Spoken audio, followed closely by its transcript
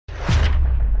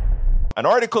An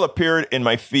article appeared in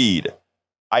my feed.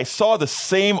 I saw the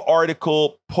same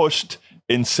article pushed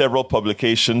in several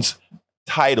publications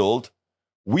titled,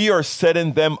 "We are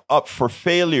setting them up for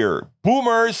failure.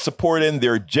 Boomers supporting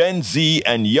their Gen Z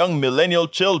and young millennial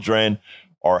children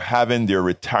are having their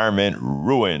retirement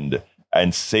ruined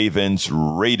and savings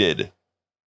raided,"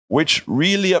 which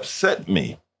really upset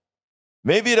me.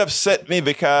 Maybe it upset me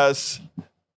because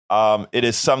it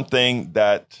is something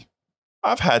that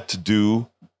I've had to do,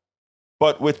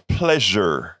 but with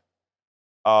pleasure.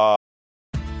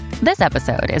 This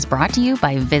episode is brought to you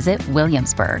by Visit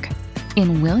Williamsburg.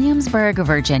 In Williamsburg,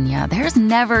 Virginia, there's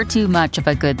never too much of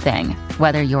a good thing.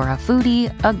 Whether you're a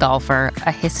foodie, a golfer,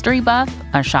 a history buff,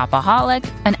 a shopaholic,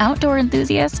 an outdoor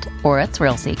enthusiast, or a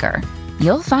thrill seeker,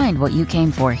 you'll find what you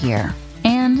came for here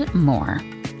and more.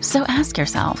 So ask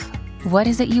yourself, what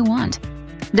is it you want?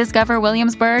 Discover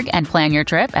Williamsburg and plan your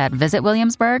trip at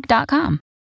visitwilliamsburg.com.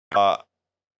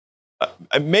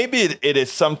 Maybe it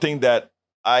is something that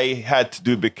I had to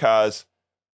do because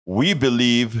we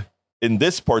believe in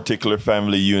this particular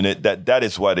family unit that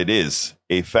is what it is,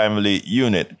 a family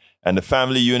unit. And the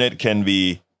family unit can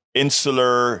be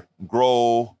insular,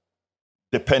 grow,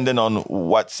 depending on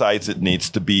what size it needs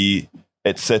to be,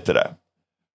 etc.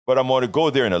 But I'm going to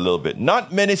go there in a little bit.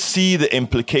 Not many see the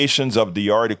implications of the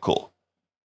article,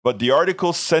 but the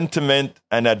article's sentiment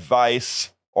and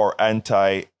advice are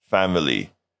anti-family.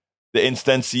 The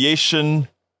instantiation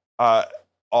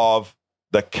of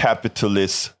the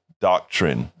capitalist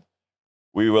doctrine.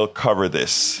 We will cover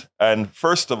this. And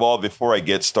first of all, before I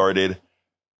get started,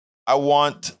 I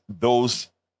want those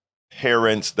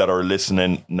parents that are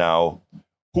listening now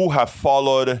who have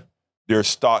followed their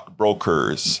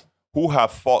stockbrokers, who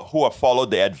have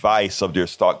followed the advice of their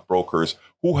stockbrokers,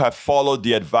 who have followed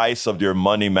the advice of their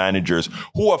money managers,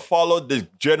 who have followed the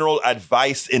general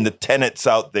advice in the tenants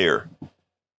out there.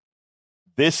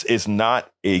 This is not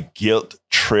a guilt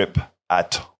trip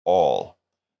at all,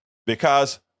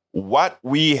 because what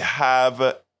we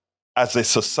have as a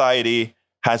society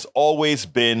has always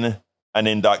been an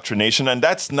indoctrination, and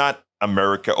that's not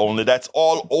America only, that's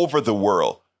all over the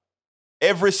world.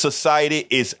 Every society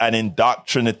is an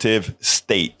indoctrinative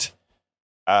state.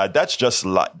 That's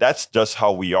just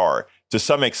how we are. To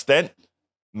some extent,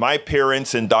 my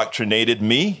parents indoctrinated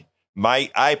me.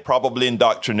 I probably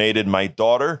indoctrinated my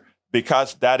daughter,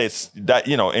 because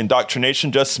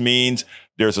indoctrination just means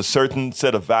there's a certain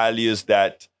set of values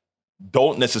that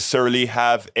don't necessarily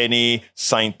have any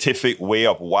scientific way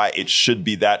of why it should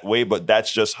be that way, but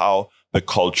that's just how the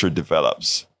culture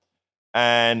develops.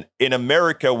 And in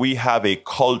America, we have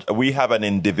an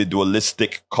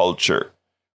individualistic culture.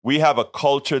 We have a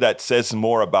culture that says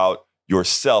more about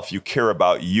yourself. You care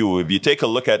about you. If you take a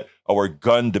look at our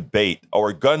gun debate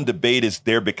is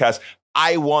there because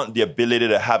I want the ability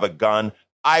to have a gun.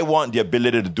 I want the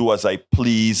ability to do as I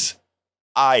please.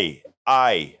 I,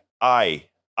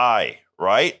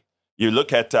 right? You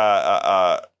look at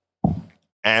Ayn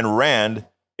Rand,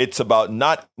 it's about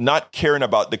not caring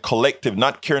about the collective,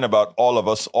 not caring about all of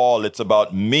us all. It's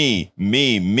about me.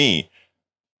 Even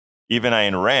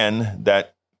Ayn Rand,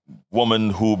 that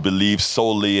woman who believes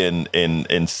solely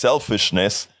in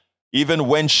selfishness, even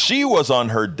when she was on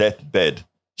her deathbed,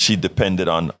 she depended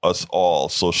on us all,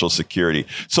 Social Security.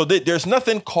 So there's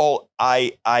nothing called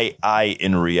I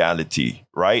in reality,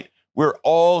 right? We're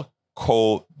all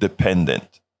codependent.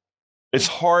 It's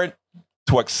hard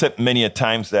to accept many a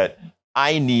times that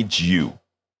I need you.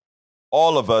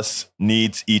 All of us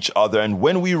needs each other. And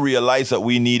when we realize that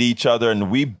we need each other and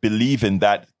we believe in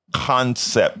that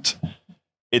concept,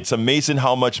 it's amazing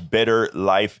how much better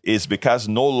life is, because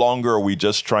no longer are we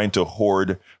just trying to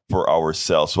hoard for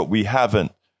ourselves. But we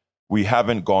haven't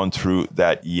gone through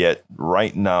that yet.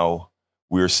 Right now,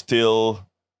 we're still,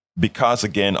 because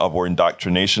again of our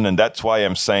indoctrination. And that's why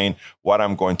I'm saying what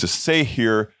I'm going to say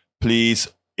here. Please,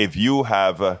 if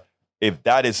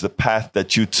that is the path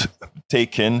that you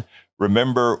taken,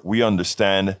 remember, we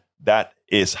understand that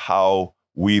is how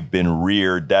we've been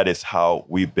reared. That is how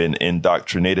we've been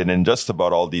indoctrinated in just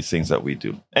about all these things that we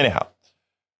do. Anyhow,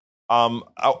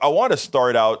 I want to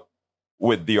start out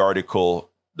with the article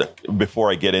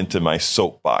before I get into my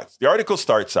soapbox. The article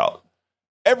starts out,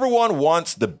 everyone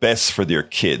wants the best for their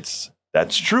kids.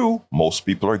 That's true. Most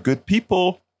people are good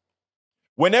people.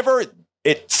 Whenever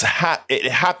it's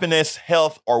happiness,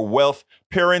 health, or wealth,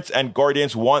 parents and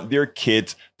guardians want their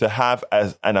kids to have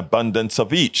an abundance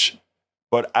of each.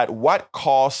 But at what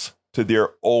cost to their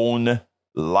own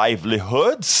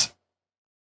livelihoods?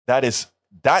 That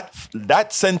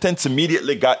sentence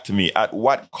immediately got to me. At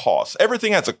what cost?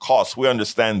 Everything has a cost. We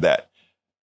understand that.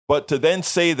 But to then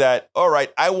say that, all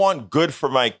right, I want good for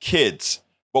my kids.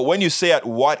 But when you say at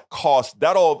what cost,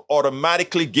 that all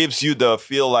automatically gives you the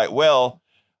feel like, well,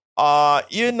 I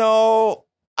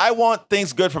want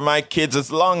things good for my kids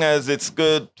as long as it's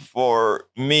good for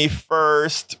me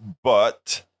first.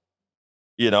 But,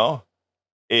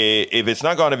 if it's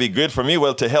not going to be good for me,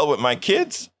 well, to hell with my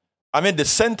kids. I mean, the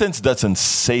sentence doesn't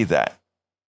say that,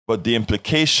 but the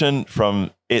implication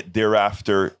from it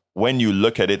thereafter, when you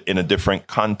look at it in a different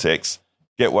context,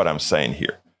 get what I'm saying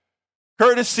here.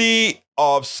 Courtesy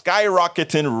of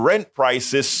skyrocketing rent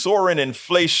prices, soaring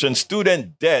inflation,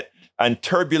 student debt, and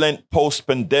turbulent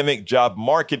post-pandemic job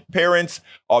market, parents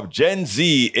of Gen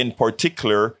Z in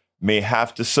particular may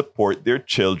have to support their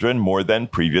children more than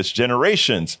previous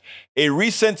generations. A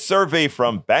recent survey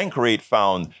from Bankrate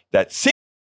found that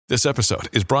This episode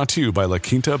is brought to you by La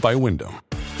Quinta by Wyndham.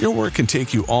 Your work can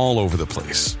take you all over the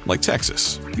place, like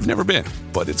Texas. You've never been,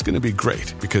 but it's going to be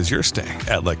great because you're staying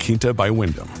at La Quinta by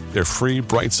Wyndham. Their free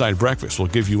Bright Side breakfast will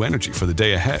give you energy for the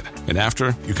day ahead. And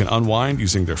after, you can unwind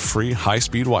using their free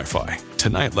high-speed Wi-Fi.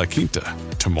 Tonight, La Quinta.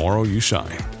 Tomorrow, you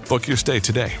shine. Book your stay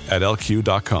today at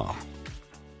LQ.com.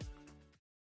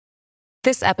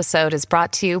 This episode is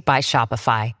brought to you by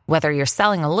Shopify. Whether you're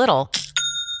selling a little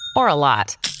or a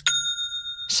lot,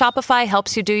 Shopify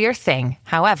helps you do your thing,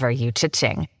 however you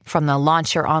cha-ching. From the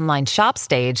launch your online shop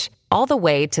stage, all the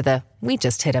way to the we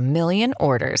just hit 1 million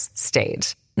orders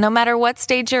stage. No matter what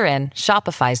stage you're in,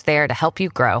 Shopify's there to help you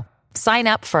grow. Sign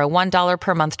up for a $1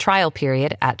 per month trial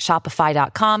period at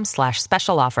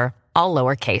shopify.com/special offer, all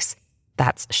lowercase.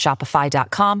 That's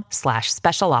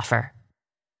shopify.com/special offer.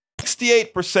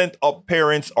 68% of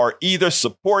parents are either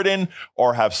supporting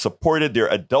or have supported their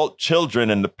adult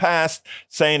children in the past,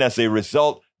 saying as a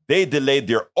result, they delayed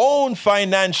their own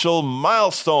financial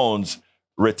milestones,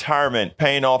 retirement,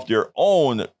 paying off their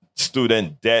own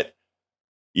student debt,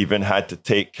 even had to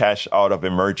take cash out of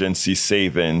emergency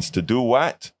savings to do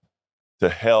what? To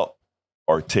help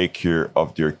or take care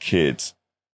of their kids.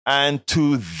 And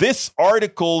to this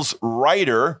article's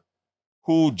writer,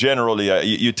 who generally,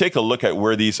 you take a look at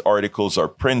where these articles are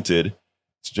printed,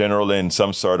 it's generally in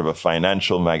some sort of a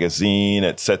financial magazine,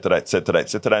 et cetera, et cetera, et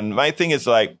cetera. And my thing is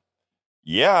like,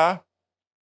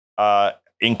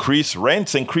 increase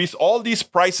rents, all these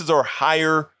prices are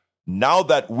higher now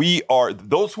that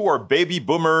those who are baby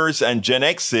boomers and Gen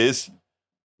X's,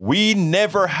 we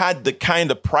never had the kind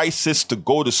of prices to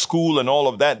go to school and all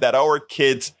of that our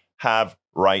kids have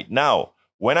right now.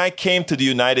 When I came to the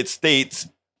United States,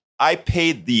 I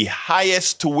paid the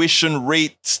highest tuition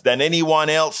rates than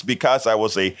anyone else because I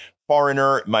was a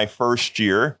foreigner my first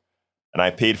year, and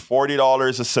I paid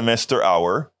 $40 a semester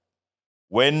hour.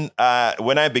 When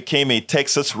I became a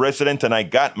Texas resident and I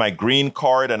got my green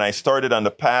card and I started on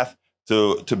the path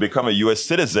to become a U.S.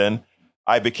 citizen,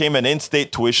 I became an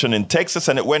in-state tuition in Texas,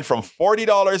 and it went from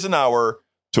 $40 an hour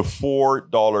to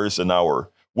 $4 an hour.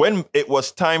 When it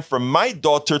was time for my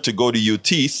daughter to go to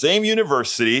UT, same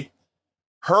university,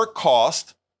 her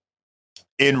cost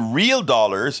in real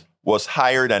dollars was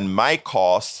higher than my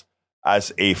costs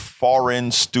as a foreign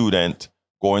student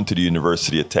going to the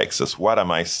University of Texas. What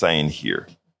am I saying here?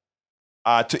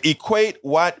 To equate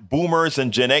what boomers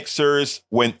and Gen Xers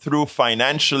went through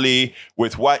financially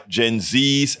with what Gen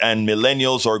Zs and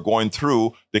millennials are going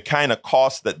through, the kind of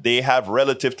costs that they have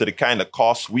relative to the kind of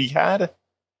costs we had,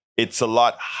 it's a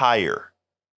lot higher.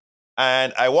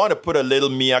 And I want to put a little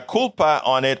mea culpa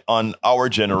on it on our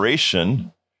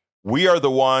generation. We are the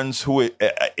ones who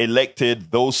elected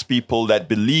those people that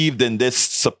believed in this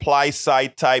supply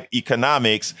side type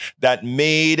economics that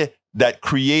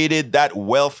created that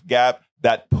wealth gap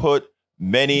that put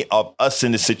many of us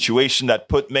in the situation, that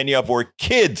put many of our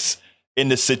kids in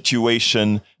the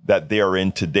situation that they are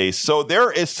in today. So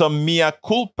there is some mea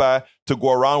culpa to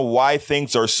go around why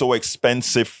things are so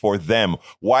expensive for them,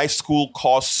 why school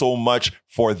costs so much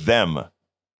for them.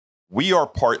 We are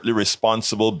partly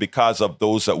responsible because of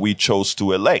those that we chose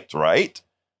to elect, right?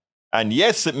 And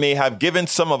yes, it may have given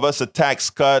some of us a tax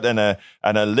cut and a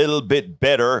little bit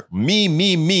better.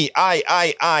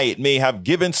 I. It may have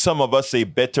given some of us a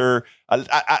better,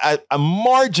 a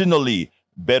marginally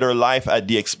better life at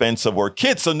the expense of our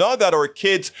kids. So now that our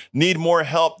kids need more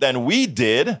help than we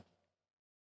did,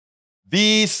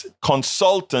 these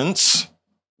consultants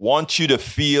want you to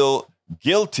feel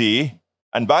guilty.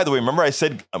 And by the way, remember I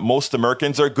said most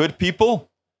Americans are good people?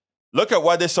 Look at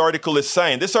what this article is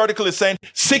saying. This article is saying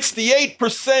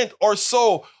 68% or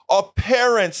so of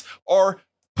parents are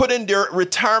putting their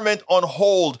retirement on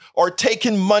hold or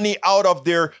taking money out of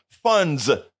their funds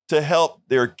to help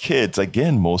their kids.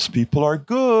 Again, most people are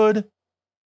good.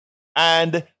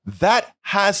 And that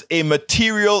has a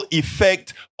material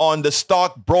effect on the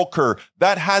stockbroker.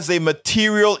 That has a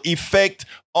material effect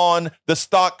on the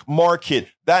stock market.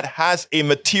 That has a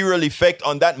material effect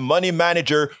on that money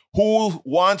manager who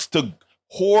wants to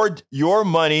hoard your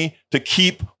money to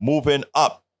keep moving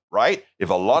up, right? If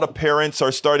a lot of parents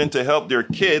are starting to help their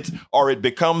kids, or it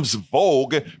becomes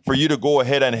vogue for you to go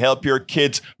ahead and help your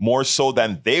kids more so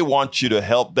than they want you to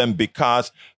help them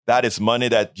because that is money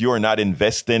that you're not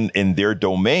investing in their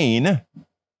domain,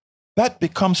 that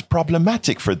becomes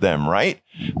problematic for them, right?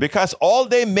 Because all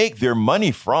they make their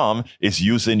money from is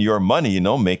using your money,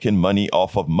 making money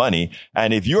off of money.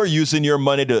 And if you're using your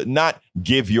money to not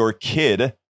give your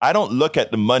kid, I don't look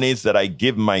at the monies that I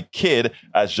give my kid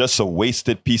as just a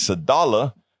wasted piece of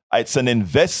dollar. It's an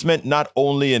investment not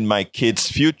only in my kid's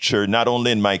future, not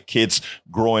only in my kids'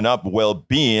 growing up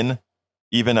well-being,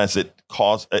 even as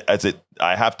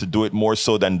I have to do it more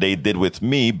so than they did with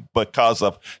me because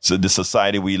of the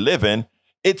society we live in.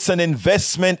 It's an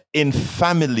investment in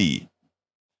family.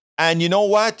 And you know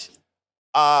what?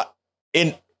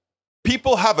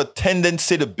 People have a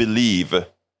tendency to believe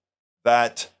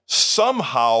that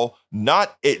somehow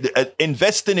not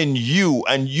investing in you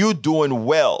and you doing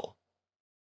well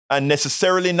and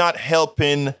necessarily not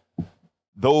helping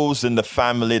those in the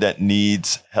family that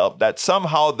needs help, that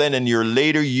somehow then in your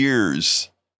later years,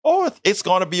 it's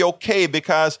going to be okay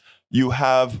because you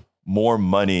have more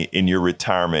money in your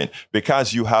retirement,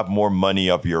 because you have more money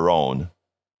of your own.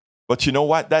 But you know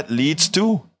what that leads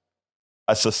to?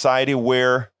 A society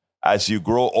where as you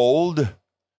grow old,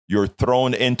 you're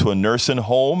thrown into a nursing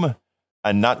home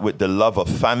and not with the love of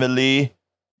family,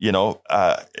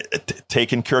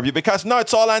 taking care of you, because now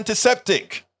it's all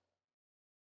antiseptic.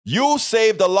 You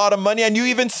saved a lot of money and you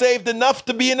even saved enough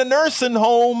to be in a nursing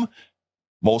home.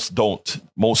 Most don't.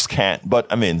 Most can't.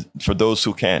 But for those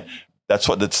who can, that's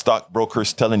what the stockbroker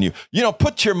is telling you.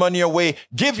 Put your money away.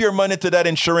 Give your money to that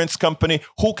insurance company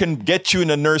who can get you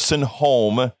in a nursing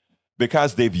home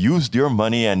because they've used your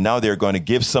money and now they're going to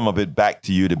give some of it back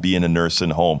to you to be in a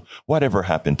nursing home. Whatever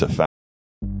happened to family?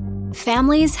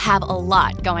 Families have a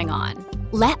lot going on.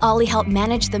 Let Ollie help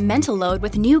manage the mental load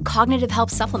with new cognitive help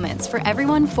supplements for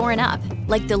everyone 4 and up,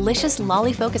 like delicious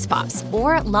Lolly Focus Pops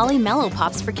or Lolly Mellow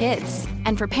Pops for kids.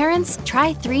 And for parents,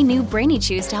 try 3 new Brainy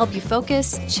Chews to help you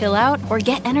focus, chill out, or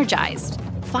get energized.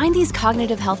 Find these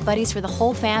cognitive health buddies for the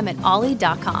whole fam at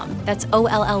ollie.com. That's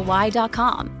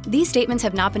OLLY.com. These statements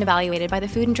have not been evaluated by the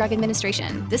Food and Drug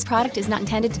Administration. This product is not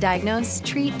intended to diagnose,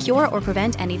 treat, cure, or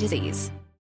prevent any disease.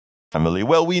 Family.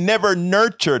 Well, we never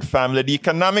nurtured family. The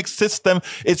economic system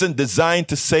isn't designed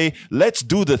to say, let's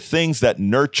do the things that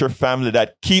nurture family,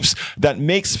 that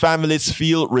makes families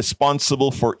feel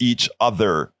responsible for each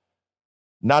other.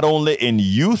 Not only in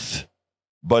youth,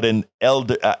 but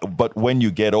but when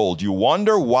you get old. You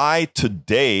wonder why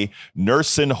today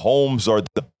nursing homes are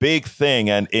the big thing,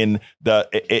 and in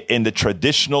the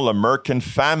traditional American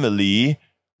family,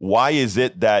 why is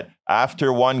it that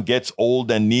after one gets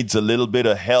old and needs a little bit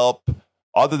of help,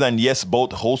 other than, yes,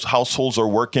 both households are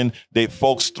working,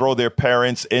 folks throw their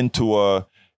parents into a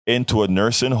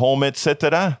nursing home,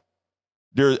 etc.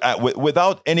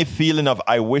 Without any feeling of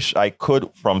I wish I could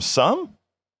from some.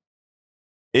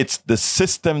 It's the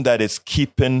system that is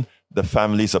keeping the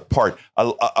families apart.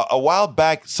 A while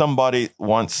back, somebody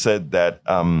once said that,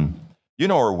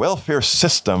 our welfare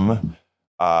system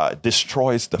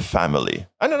destroys the family.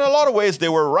 And in a lot of ways, they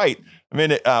were right.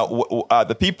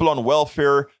 The people on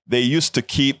welfare, they used to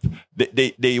keep,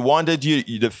 they wanted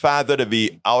the father to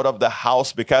be out of the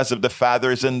house because if the father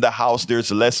is in the house,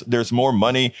 there's more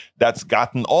money that's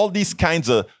gotten. All these kinds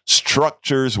of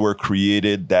structures were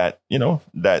created that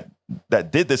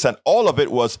did this. And all of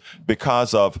it was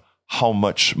because of how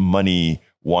much money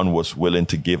one was willing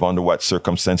to give, under what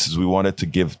circumstances we wanted to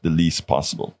give the least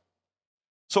possible.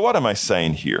 So what am I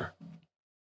saying here?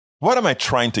 What am I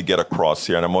trying to get across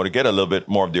here? And I'm going to get a little bit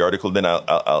more of the article, then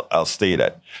I'll stay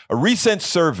that. A recent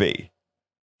survey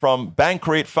from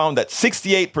Bankrate found that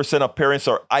 68% of parents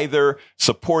are either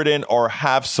supporting or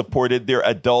have supported their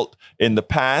adult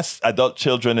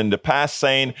children in the past,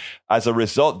 saying as a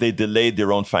result, they delayed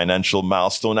their own financial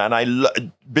milestone.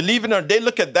 And believe it or not, they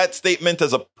look at that statement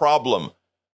as a problem.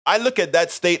 I look at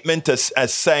that statement as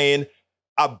saying,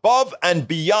 above and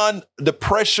beyond the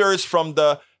pressures from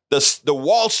the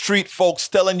Wall Street folks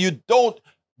telling you,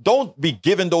 don't be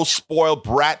giving those spoiled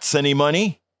brats any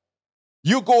money.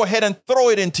 You go ahead and throw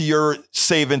it into your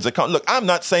savings account. Look, I'm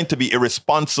not saying to be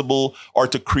irresponsible or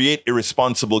to create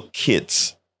irresponsible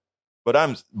kids.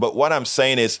 But what I'm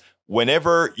saying is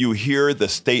whenever you hear the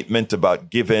statement about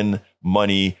giving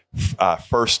money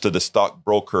first to the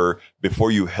stockbroker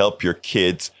before you help your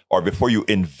kids or before you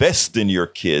invest in your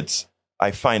kids,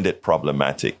 I find it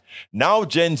problematic. Now,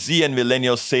 Gen Z and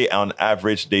millennials say on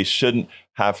average they shouldn't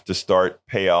have to start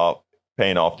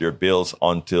paying off their bills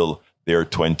until they're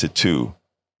 22.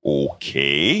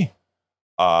 Okay.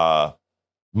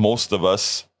 Most of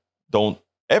us don't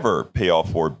ever pay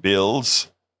off our bills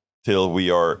till we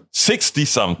are 60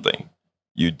 something.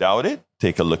 You doubt it?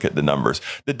 Take a look at the numbers.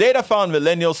 The data found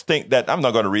millennials think that, I'm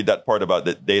not going to read that part about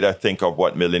the data think of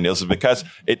what millennials is, because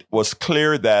it was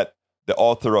clear that the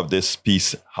author of this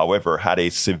piece, however, had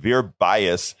a severe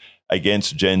bias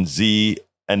against Gen Z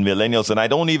and millennials. And I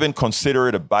don't even consider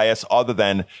it a bias other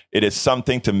than it is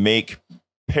something to make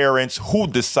parents who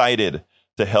decided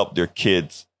to help their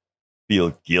kids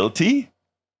feel guilty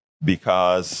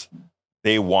because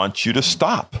they want you to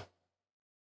stop.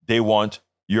 They want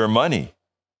your money.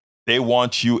 They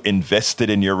want you invested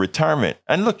in your retirement.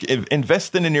 And look,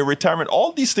 investing in your retirement,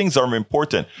 all these things are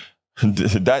important.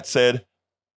 That said,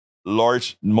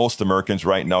 most Americans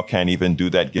right now can't even do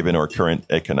that given our current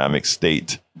economic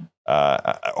state,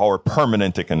 our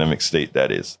permanent economic state,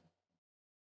 that is.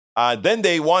 Then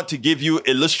they want to give you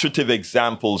illustrative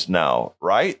examples now,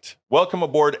 right? Welcome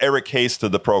aboard, Eric Hayes, to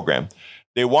the program.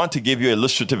 They want to give you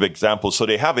illustrative examples. So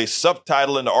they have a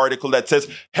subtitle in the article that says,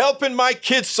 helping my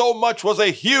kids so much was a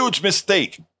huge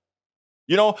mistake.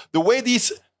 You know, the way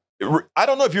I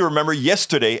don't know if you remember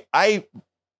yesterday,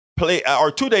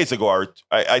 or 2 days ago, or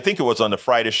I think it was on the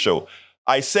Friday show,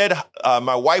 I said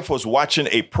my wife was watching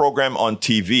a program on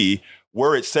TV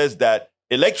where it says that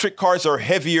electric cars are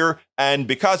heavier, and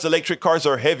because electric cars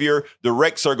are heavier, the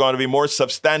wrecks are going to be more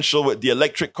substantial with the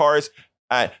electric cars.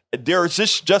 There's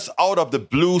this just out of the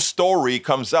blue story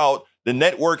comes out, the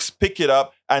networks pick it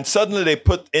up, and suddenly they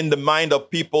put in the mind of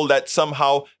people that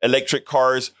somehow electric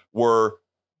cars were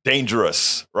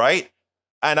dangerous, right?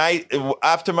 And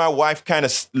after my wife kind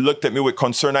of looked at me with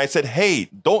concern, I said, hey,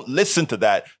 don't listen to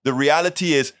that. The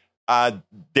reality is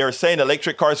they're saying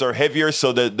electric cars are heavier,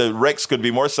 so the wrecks could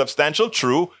be more substantial.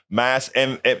 True, mass,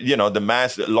 and the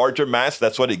mass, larger mass,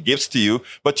 that's what it gives to you.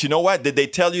 But you know what? Did they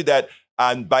tell you that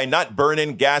by not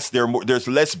burning gas, there's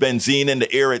less benzene in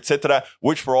the air, etc.,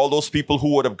 which for all those people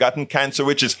who would have gotten cancer,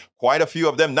 which is quite a few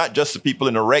of them, not just the people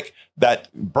in a wreck,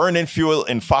 that burning fuel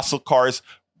in fossil cars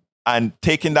and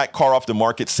taking that car off the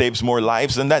market saves more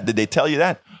lives than that? Did they tell you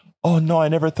that? Oh, no, I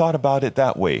never thought about it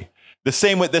that way. The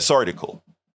same with this article.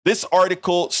 This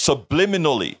article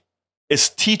subliminally is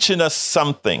teaching us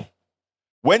something.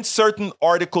 When certain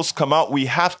articles come out, we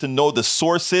have to know the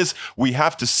sources, we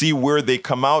have to see where they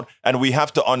come out, and we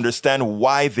have to understand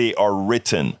why they are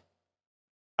written.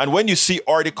 And when you see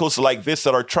articles like this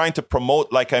that are trying to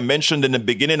promote, like I mentioned in the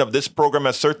beginning of this program,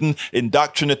 a certain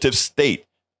indoctrinative state,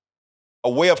 a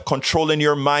way of controlling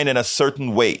your mind in a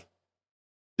certain way,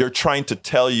 they're trying to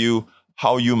tell you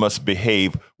how you must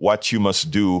behave, what you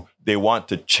must do. They want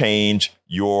to change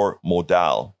your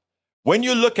modal. When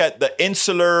you look at the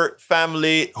insular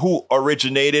family who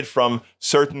originated from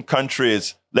certain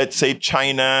countries, let's say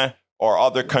China or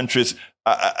other countries,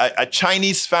 a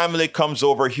Chinese family comes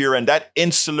over here, and that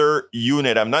insular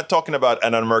unit, I'm not talking about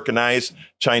an Americanized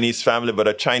Chinese family, but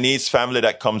a Chinese family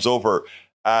that comes over.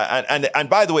 And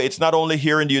by the way, it's not only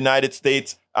here in the United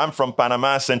States. I'm from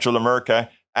Panama, Central America.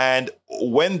 And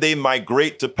when they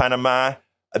migrate to Panama,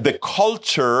 the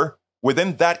culture,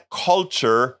 within that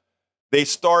culture, they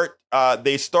start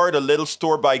a little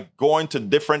store by going to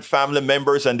different family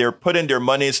members, and they're putting their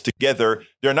monies together.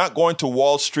 They're not going to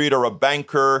Wall Street or a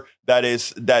banker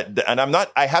and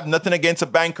I have nothing against a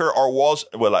banker or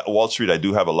Wall Street I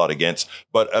do have a lot against,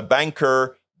 but a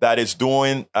banker that is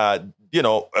doing,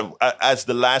 as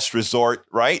the last resort,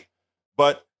 right?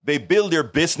 But they build their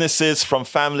businesses from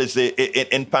families.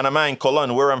 In Panama, in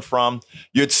Colón, where I'm from,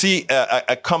 you'd see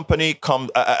a company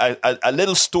a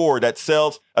little store that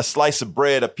sells a slice of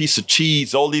bread, a piece of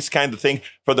cheese, all these kinds of things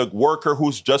for the worker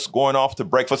who's just going off to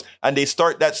breakfast. And they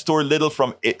start that store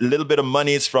from a little bit of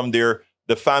monies from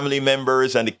the family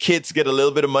members, and the kids get a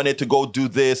little bit of money to go do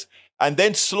this. And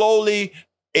then slowly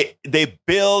they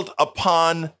build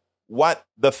upon what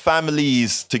the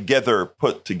families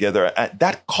put together. And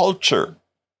that culture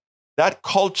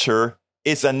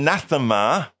is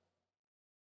anathema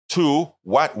to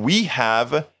what we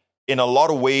have in a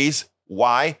lot of ways.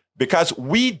 Why? Because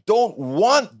we don't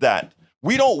want that.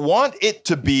 We don't want it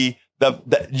to be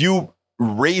that you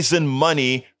raising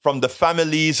money from the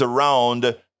families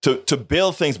around to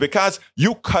build things, because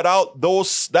you cut out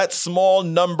that small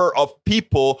number of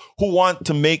people who want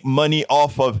to make money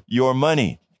off of your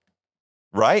money,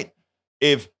 right?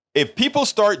 If If people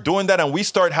start doing that and we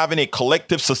start having a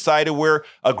collective society where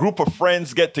a group of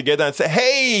friends get together and say,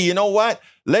 hey, you know what?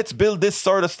 Let's build this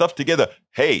sort of stuff together.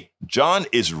 Hey, John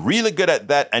is really good at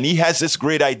that, and he has this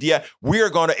great idea. We are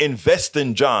going to invest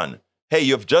in John. Hey,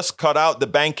 you've just cut out the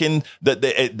banking,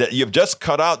 you've just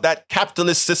cut out that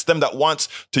capitalist system that wants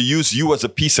to use you as a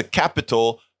piece of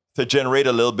capital to generate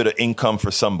a little bit of income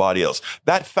for somebody else.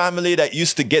 That family that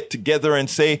used to get together and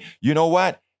say, you know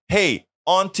what? Hey,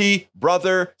 auntie,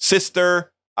 brother,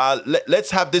 sister,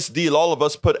 let's have this deal. All of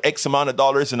us put X amount of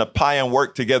dollars in a pie and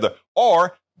work together.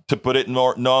 Or to put it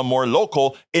more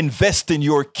local, invest in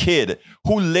your kid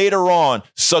who later on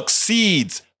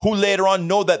succeeds, who later on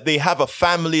know that they have a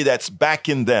family that's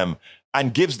backing them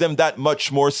and gives them that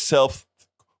much more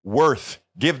self-worth,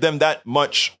 give them that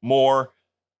much more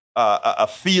a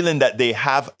feeling that they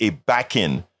have a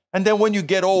backing. And then when you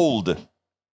get old,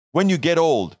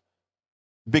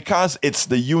 because it's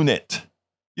the unit,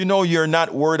 you're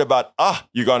not worried about,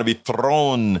 you're going to be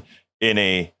thrown in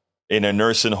a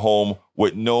nursing home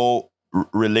with no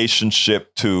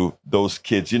relationship to those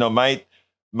kids. My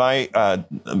wife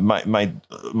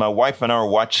and I are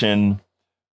watching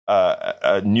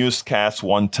a newscast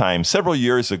one time several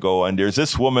years ago, and there's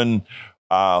this woman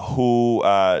who,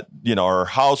 her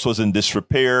house was in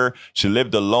disrepair. She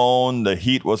lived alone. The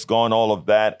heat was gone, all of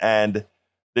that. And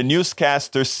the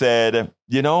newscaster said,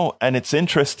 and it's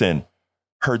interesting,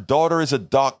 her daughter is a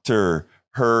doctor,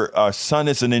 her son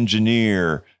is an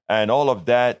engineer, and all of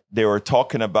that they were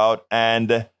talking about.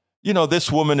 And, this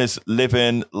woman is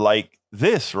living like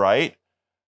this, right?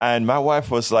 And my wife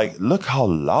was like, look how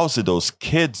lousy those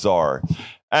kids are.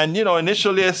 And,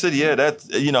 initially I said, yeah, that's,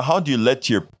 how do you let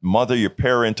your mother, your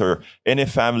parent, or any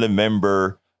family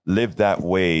member live that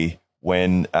way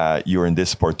when you're in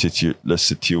this particular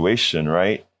situation,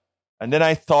 right? And then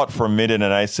I thought for a minute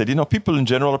and I said, people in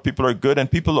general, people are good,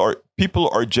 and people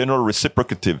are general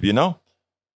reciprocative,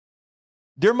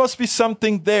 There must be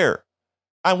something there.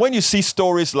 And when you see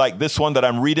stories like this one that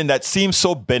I'm reading that seems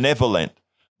so benevolent,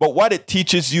 but what it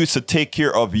teaches you is to take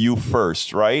care of you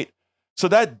first, right? So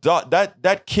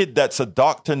that kid that's a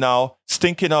doctor now is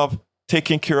thinking of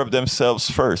taking care of themselves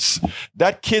first.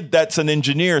 That kid that's an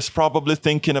engineer is probably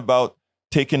thinking about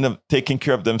taking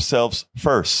care of themselves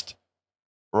first,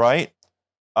 right?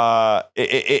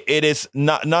 It is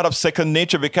not of second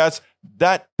nature, because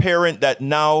that parent that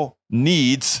now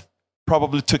needs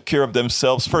probably took care of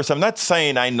themselves first. I'm not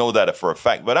saying I know that for a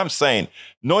fact, but I'm saying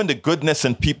knowing the goodness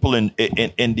in people in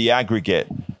the aggregate,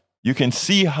 you can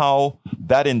see how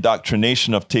that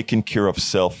indoctrination of taking care of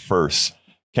self first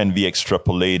can be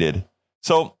extrapolated.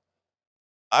 So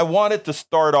I wanted to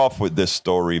start off with this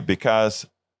story because,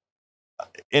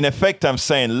 in effect, I'm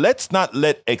saying let's not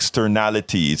let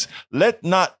externalities, let's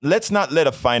not let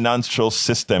a financial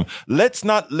system, let's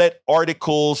not let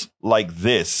articles like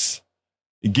this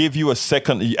give you a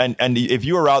second. And if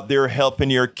you're out there helping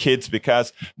your kids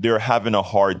because they're having a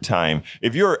hard time,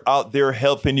 if you're out there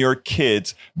helping your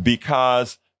kids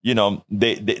because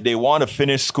they want to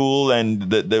finish school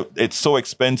and it's so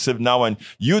expensive now, and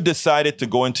you decided to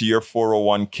go into your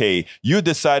 401k, you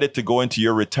decided to go into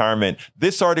your retirement,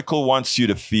 this article wants you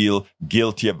to feel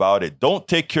guilty about it. Don't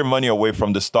take your money away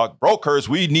from the stockbrokers.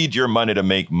 We need your money to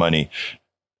make money.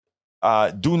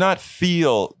 Do not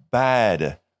feel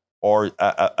bad or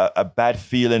a bad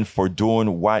feeling for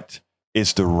doing what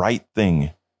is the right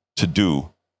thing to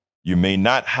do. You may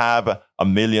not have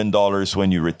 $1 million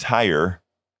when you retire,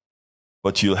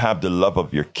 but you'll have the love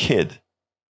of your kid.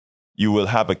 You will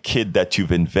have a kid that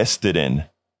you've invested in.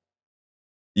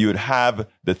 You would have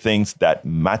the things that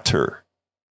matter.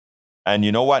 And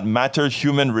you know what matters?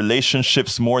 Human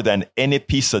relationships more than any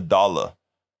piece of dollar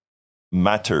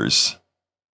matters.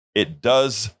 It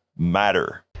does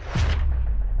matter.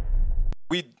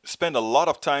 We spend a lot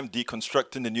of time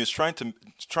deconstructing the news, trying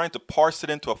to parse it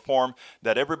into a form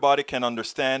that everybody can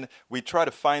understand. We try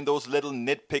to find those little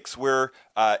nitpicks where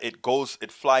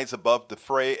it flies above the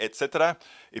fray, etc.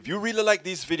 If you really like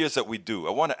these videos that we do,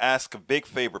 I want to ask a big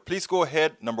favor. Please go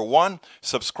ahead. Number 1,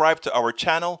 subscribe to our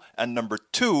channel. And number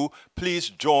 2, please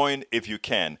join if you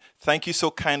can. Thank you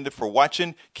so kindly for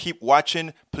watching. Keep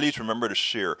watching. Please remember to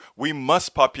share. We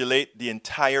must populate the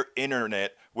entire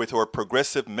internet with our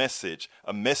progressive message,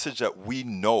 a message that we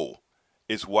know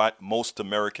is what most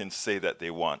Americans say that they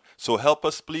want. So help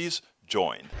us, please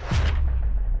join.